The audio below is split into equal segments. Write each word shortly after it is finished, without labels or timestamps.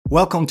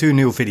Welcome to a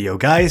new video,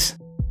 guys.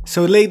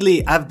 So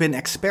lately I've been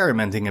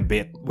experimenting a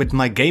bit with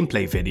my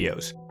gameplay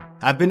videos.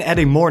 I've been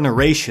adding more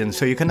narration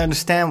so you can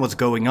understand what's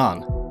going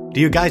on.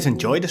 Do you guys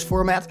enjoy this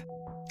format?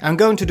 I'm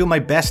going to do my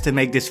best to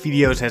make these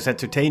videos as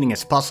entertaining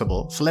as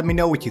possible, so let me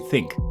know what you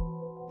think.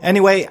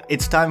 Anyway,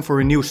 it's time for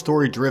a new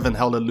story-driven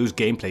Hell Let Loose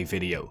gameplay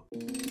video.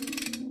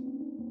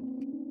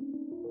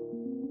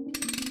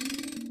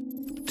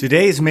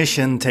 Today's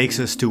mission takes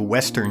us to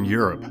Western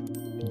Europe.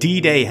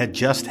 D-Day had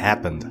just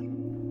happened.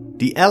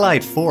 The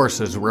Allied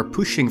forces were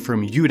pushing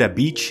from Gouda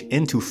Beach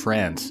into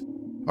France.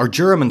 Our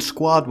German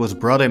squad was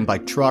brought in by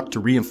truck to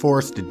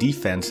reinforce the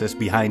defenses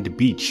behind the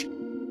beach.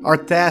 Our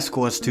task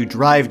was to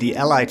drive the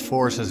Allied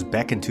forces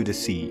back into the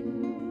sea.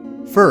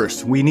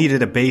 First, we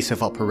needed a base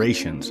of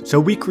operations, so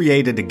we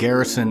created a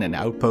garrison and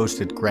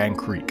outpost at Grand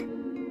Creek.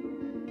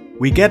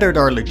 We gathered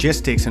our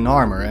logistics and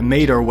armor and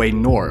made our way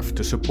north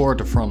to support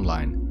the front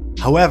line.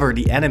 However,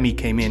 the enemy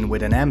came in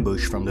with an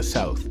ambush from the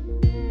south.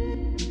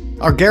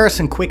 Our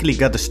garrison quickly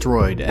got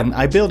destroyed and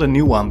I built a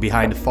new one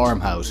behind the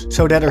farmhouse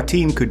so that our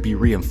team could be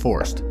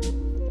reinforced.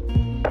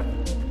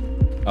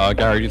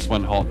 Gary, just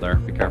one halt there,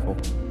 be careful.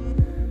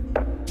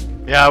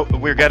 Yeah,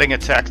 we're getting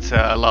attacked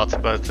a lot,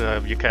 but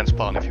you can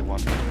spawn if you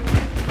want.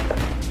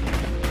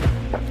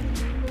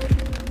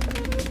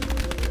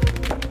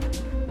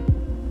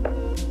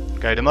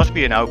 Okay, there must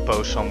be an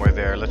outpost somewhere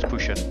there, let's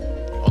push it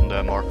on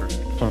the marker.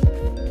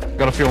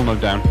 Got a fuel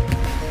node down.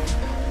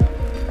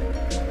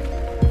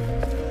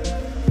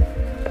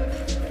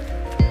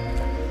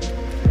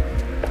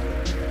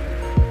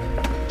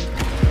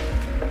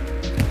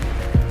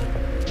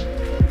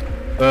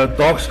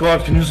 Dog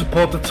Squad, can you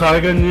support the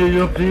tiger near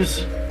you,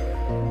 please?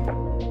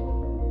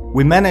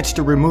 We managed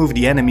to remove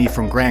the enemy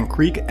from Grand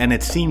Creek and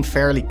it seemed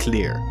fairly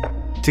clear.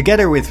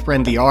 Together with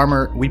friendly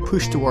armor, we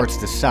pushed towards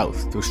the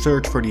south to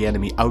search for the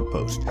enemy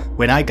outpost,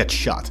 when I got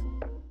shot.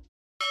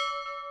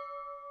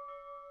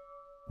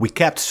 We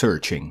kept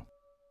searching.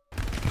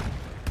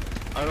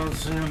 I don't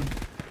see him.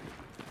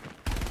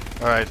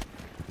 Alright.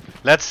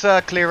 Let's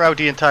clear out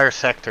the entire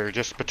sector,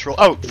 just patrol.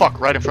 Oh, fuck,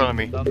 right in front of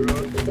me.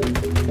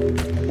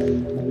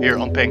 Here,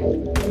 on ping.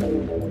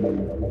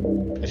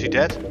 Is he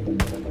dead?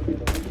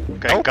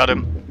 Okay, Oh. got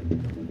him.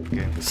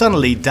 Okay.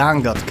 Suddenly,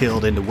 Dan got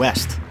killed in the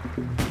west.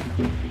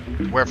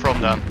 Where from,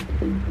 Dan?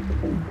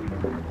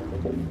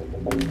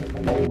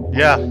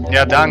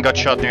 Yeah, Dan got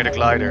shot near the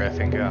glider, I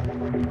think, yeah.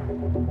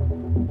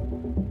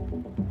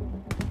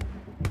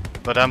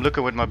 But I'm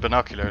looking with my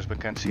binoculars,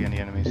 but can't see any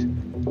enemies.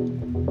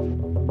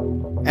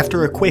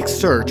 After a quick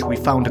search, we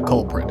found the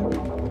culprit.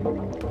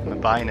 My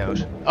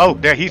binos. Oh,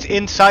 there, he's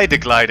inside the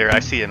glider. I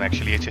see him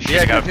actually. It's just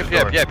shooting out the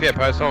door. Yep,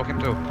 I saw him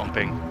too. On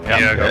ping.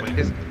 Yeah.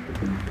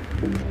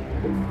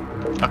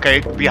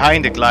 Okay,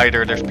 behind the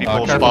glider, there's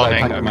people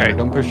spawning. Okay.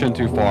 Don't push in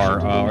too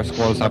far. Our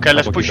squads have Okay,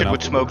 let's trouble push it keeping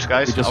with up. smokes,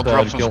 guys. We just, I'll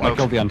drop some I smokes.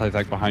 killed the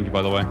anti-tank behind you,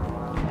 by the way.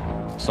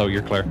 So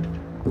you're clear.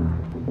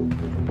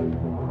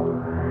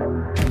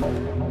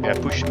 Yeah,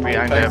 push it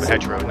behind the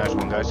hedgerow. Nice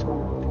one, guys.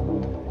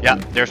 Yeah,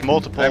 there's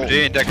multiple.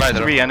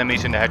 3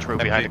 enemies in the hedgerow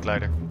behind the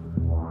glider.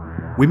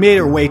 We made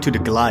our way to the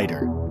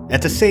glider.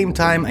 At the same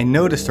time, I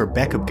noticed our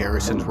backup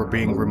garrisons were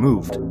being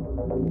removed.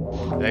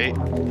 Hey,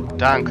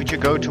 Dan, could you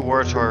go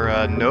towards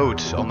our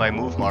nodes on my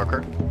move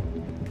marker?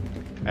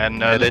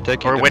 And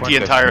or with the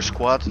entire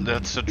squad,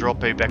 let's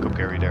drop a backup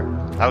carry there.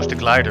 How's the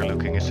glider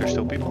looking? Is there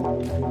still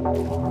people?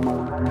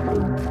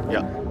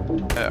 Yeah.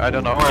 I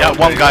don't know. Yeah,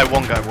 one guy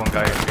on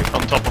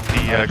top of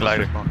the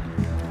glider.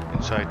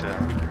 Inside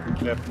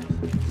Yep.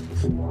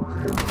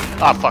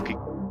 Ah, fucking.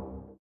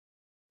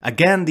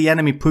 Again, the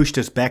enemy pushed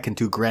us back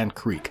into Grand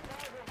Creek.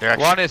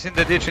 One is in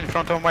the ditch in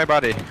front of my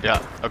body.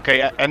 Yeah,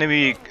 okay,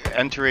 enemy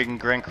entering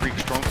Grand Creek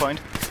strong point.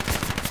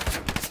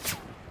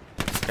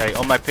 Okay,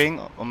 on my ping,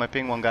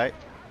 one guy.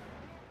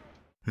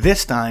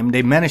 This time,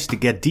 they managed to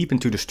get deep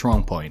into the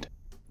strong point.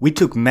 We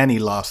took many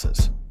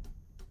losses.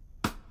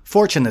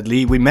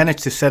 Fortunately, we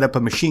managed to set up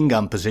a machine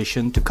gun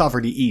position to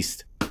cover the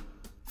east.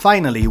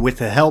 Finally, with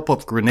the help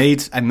of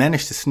grenades, I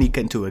managed to sneak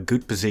into a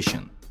good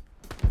position.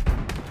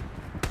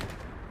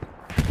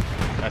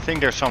 I think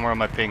there's somewhere on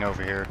my ping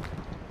over here.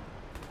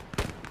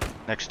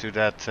 Next to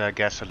that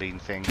gasoline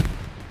thing.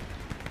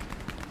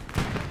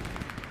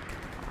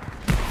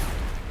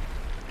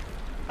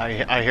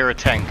 I hear a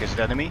tank. Is it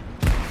enemy?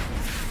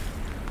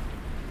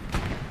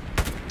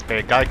 Okay,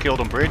 a guy killed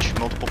on bridge.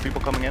 Multiple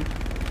people coming in.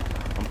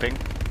 On ping.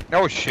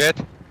 Oh shit.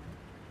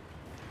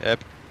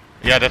 Yep.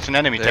 Yeah, that's an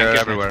enemy They're tank.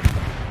 everywhere.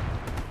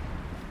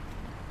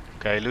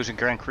 Okay, losing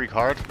Grand Creek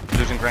hard.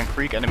 Losing Grand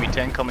Creek. Enemy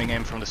tank coming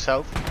in from the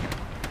south.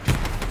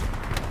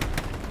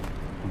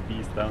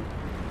 He's down.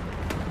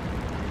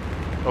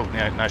 Oh,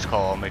 yeah, nice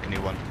call. I'll make a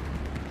new one.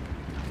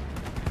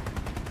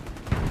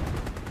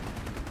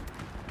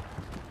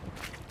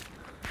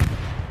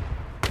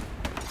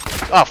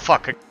 Oh,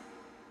 fuck.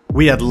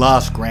 We had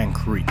lost Grand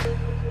Creek.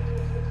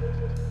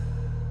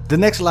 The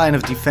next line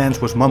of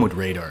defense was Mammoth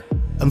Radar.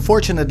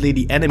 Unfortunately,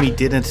 the enemy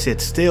didn't sit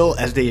still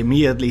as they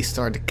immediately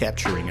started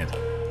capturing it.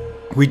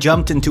 We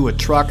jumped into a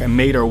truck and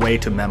made our way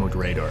to Mammoth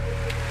Radar.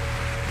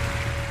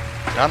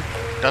 Done?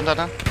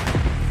 Done?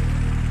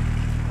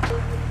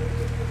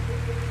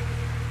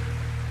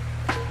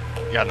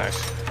 Yeah,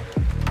 nice.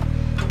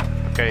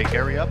 Okay,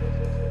 Gary up.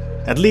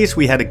 At least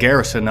we had a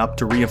garrison up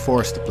to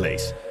reinforce the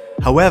place.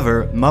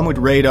 However, Mammoth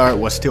radar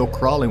was still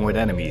crawling with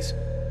enemies.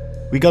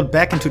 We got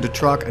back into the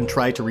truck and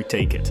tried to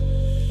retake it.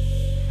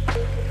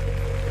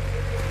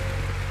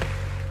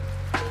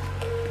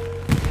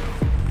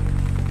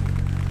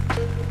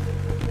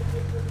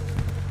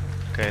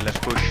 Okay, let's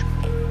push.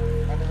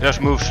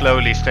 Just move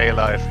slowly, stay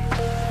alive.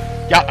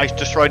 Yeah, I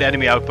destroyed the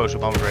enemy outpost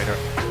with Mammoth radar.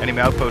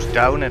 Enemy outpost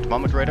down at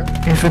Mammoth radar.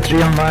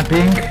 Infantry on my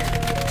ping.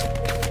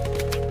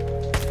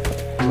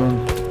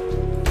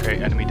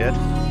 Okay, enemy dead.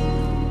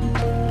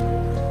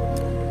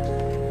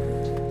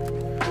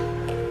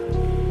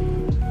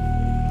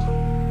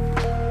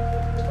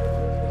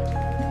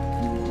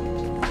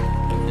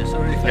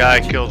 Yeah,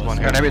 I killed one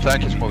here. Enemy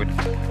tank is moving.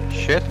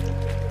 Shit.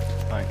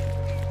 Fine.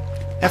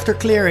 After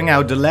clearing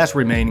out the last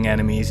remaining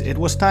enemies, it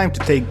was time to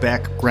take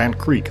back Grand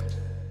Creek.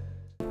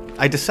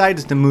 I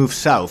decided to move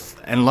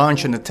south and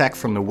launch an attack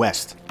from the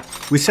west.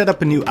 We set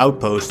up a new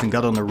outpost and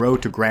got on the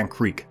road to Grand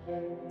Creek.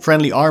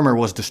 Friendly armor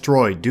was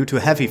destroyed due to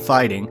heavy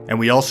fighting, and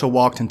we also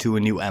walked into a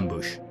new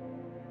ambush.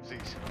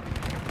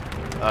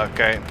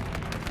 Okay.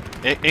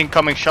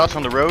 Incoming shots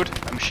on the road.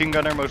 A machine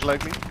gunner most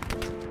likely.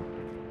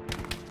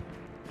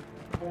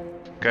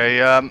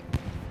 Okay,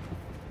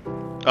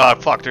 oh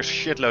fuck, there's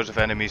shitloads of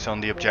enemies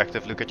on the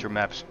objective. Look at your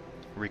maps.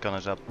 Recon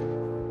is up.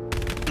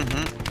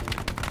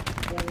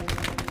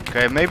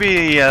 Okay,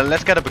 maybe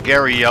let's get up a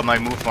Gary on my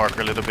move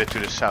marker a little bit to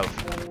the south.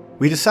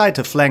 We decided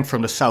to flank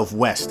from the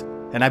southwest,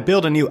 and I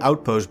built a new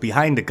outpost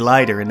behind the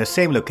glider in the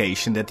same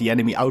location that the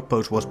enemy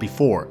outpost was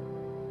before.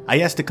 I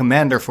asked the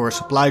commander for a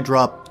supply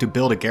drop to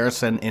build a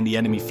garrison in the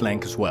enemy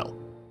flank as well.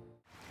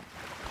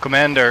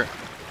 Commander,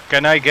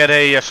 can I get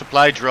a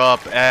supply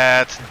drop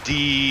at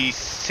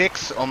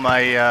D6 on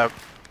my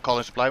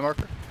calling supply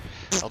marker?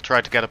 I'll try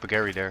to get up a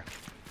Gary there.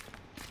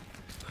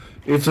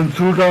 It's in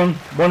cooldown,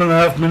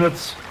 1.5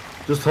 minutes.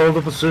 Just hold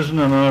the position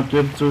and I'll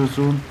get it to you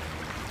soon.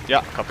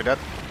 Yeah, copy that.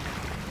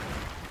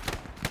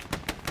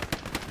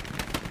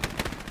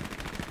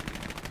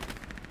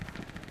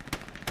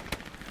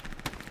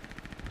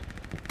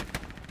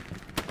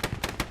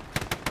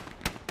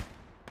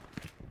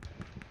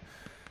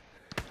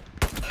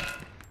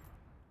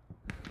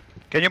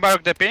 Can you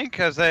mark the pink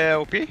as a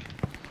OP?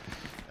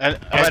 And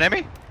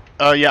enemy?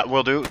 Yeah,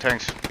 will do.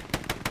 Thanks.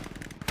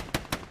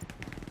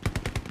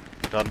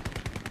 Done.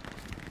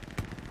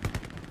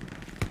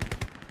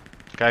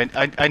 Okay,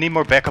 I need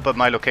more backup at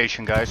my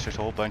location, guys. There's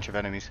a whole bunch of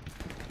enemies.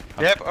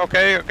 Yep.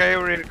 Okay.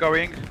 We're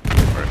going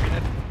for a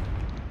minute.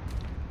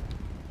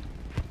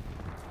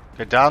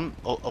 Okay, down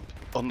up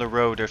on the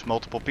road. There's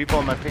multiple people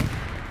on my ping.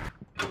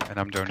 And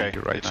I'm doing Okay,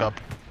 it right it's now.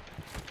 up.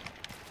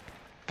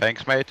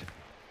 Thanks, mate.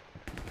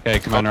 Okay,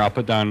 Commander, I'll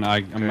put down.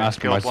 I'm Okay,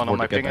 asking my killed one on support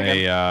my to get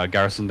ping a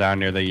garrison down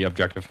near the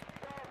objective.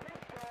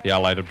 The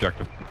Allied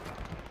objective.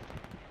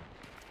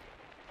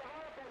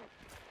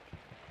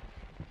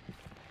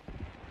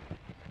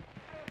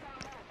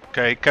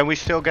 Okay, can we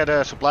still get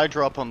a supply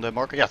drop on the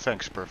marker? Yeah,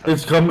 thanks, perfect.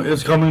 It's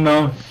coming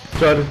now.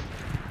 Try to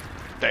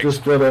Thanks.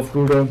 just get off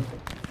cooldown.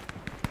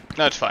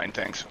 That's fine,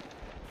 thanks.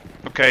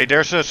 Okay,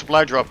 there's a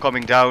supply drop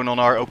coming down on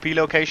our OP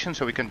location,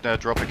 so we can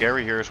drop a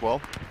Gary here as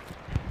well.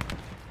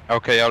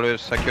 Okay, I'll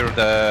secure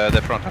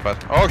the front of us.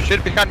 Oh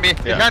shit, behind me!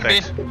 Yeah, Behind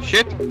me!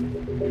 Shit!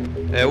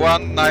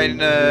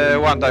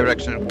 191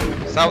 direction.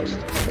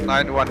 South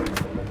 91.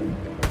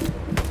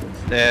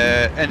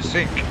 And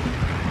sink.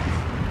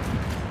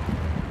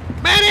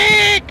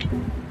 Medic!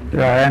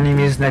 There are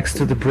enemies next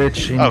to the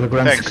bridge in the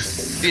Grand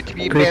thanks. Hit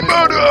me, Creek.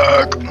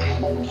 medic!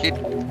 Hit.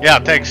 Yeah,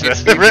 thanks,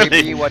 that's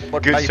really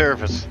good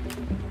service.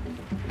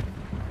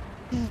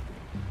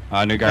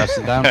 New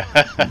garrison down.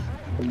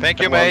 Thank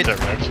you, mate.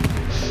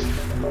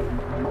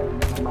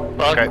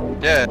 Okay.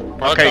 Yeah.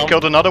 Okay,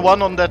 killed another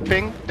one on that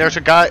ping. There's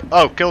a guy.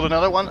 Oh, killed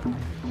another one.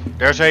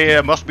 There's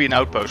a must be an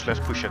outpost. Let's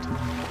push it.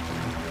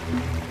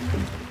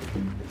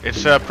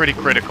 It's pretty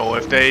critical.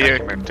 If they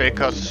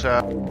take us.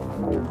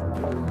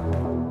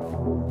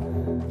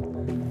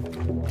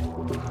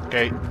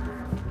 Okay.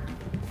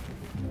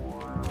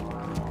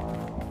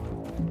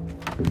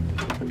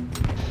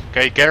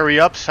 Okay, Gary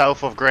up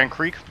south of Grand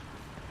Creek.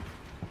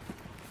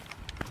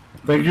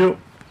 Thank you.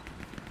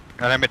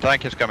 Enemy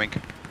tank is coming.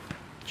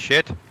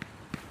 Shit.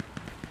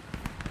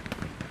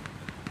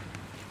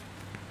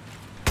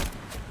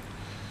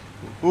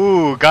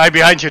 Ooh, guy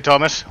behind you,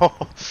 Thomas.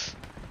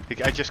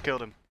 I just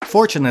killed him.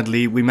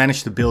 Fortunately, we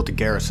managed to build a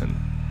garrison.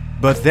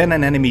 But then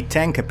an enemy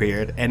tank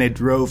appeared and it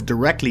drove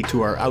directly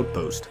to our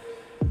outpost.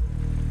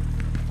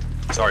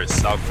 Sorry,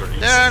 south or east.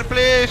 Yeah,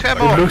 please, It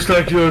ammo! looks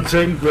like you'll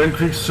take Grand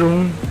Creek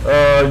soon.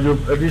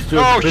 At least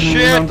you're pinning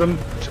in on them.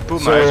 Puma,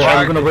 So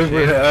I'm gonna wait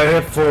shit.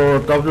 ahead for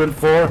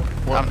WN4.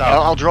 I'm down.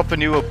 I'll drop a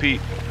new OP.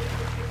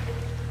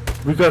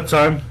 We got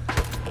time.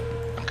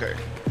 Okay.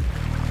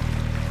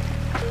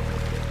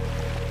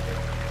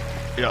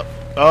 Yeah.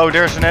 Oh,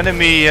 there's an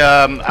enemy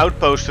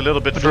outpost a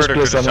little bit further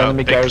to the south.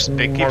 enemy They garrison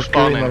keep marker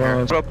spawning in here.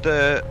 around Drop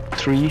the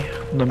 3 on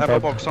the ammo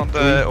map. box on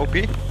the OP.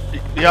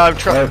 Yeah, I'm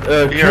trying.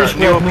 Here, Cruise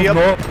new squad OP move up.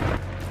 north.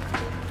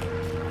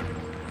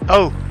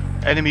 Oh!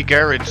 Enemy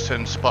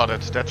garrison spotted.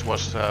 That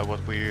was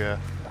what we... Oh,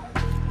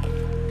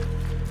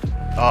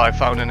 I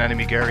found an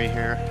enemy Gary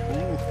here.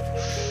 Ooh.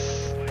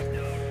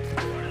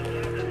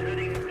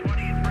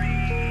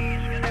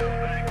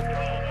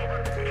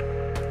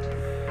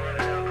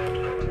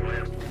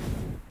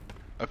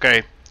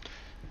 Okay.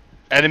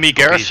 Enemy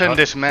garrison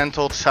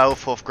dismantled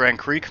south of Grand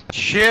Creek.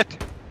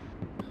 Shit!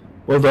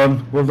 Well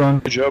done, well done.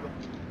 Good job.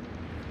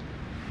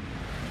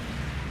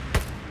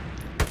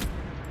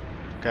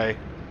 Okay.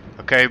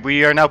 Okay,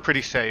 we are now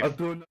pretty safe.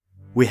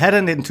 We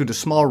headed into the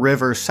small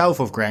river south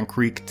of Grand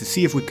Creek to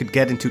see if we could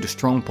get into the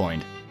strong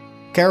point.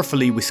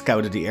 Carefully we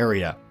scouted the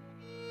area.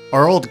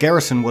 Our old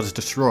garrison was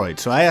destroyed,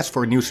 so I asked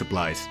for new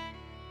supplies.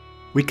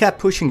 We kept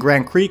pushing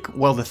Grand Creek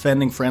while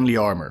defending friendly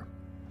armor.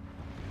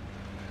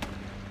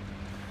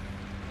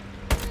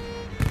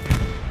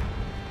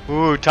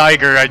 Ooh,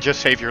 Tiger, I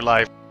just saved your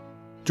life.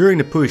 During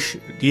the push,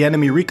 the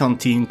enemy recon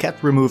team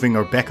kept removing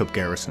our backup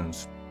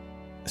garrisons.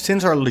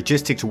 Since our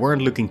logistics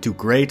weren't looking too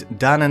great,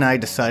 Dan and I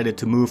decided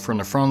to move from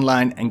the front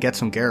line and get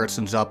some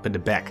garrisons up in the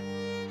back.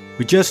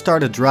 We just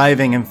started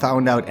driving and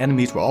found out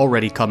enemies were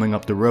already coming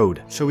up the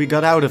road, so we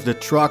got out of the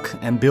truck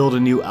and built a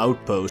new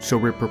outpost so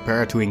we're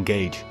prepared to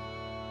engage.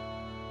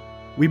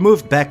 We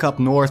moved back up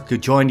north to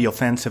join the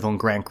offensive on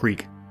Grand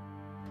Creek.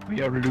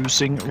 We are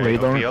losing Okay,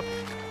 radar.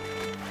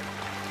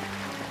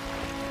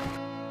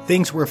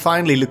 Things were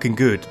finally looking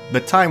good,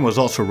 but time was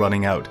also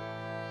running out.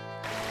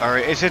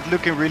 Alright, is it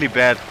looking really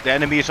bad? The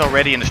enemy is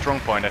already in the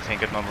strong point, I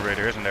think, at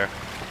Numerator, isn't there?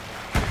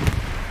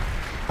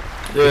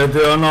 Yeah,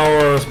 they are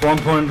now spawn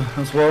point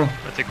as well.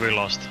 I think we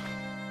lost.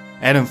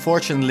 And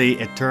unfortunately,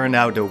 it turned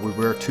out that we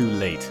were too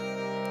late.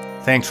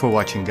 Thanks for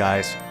watching,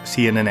 guys.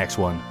 See you in the next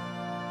one.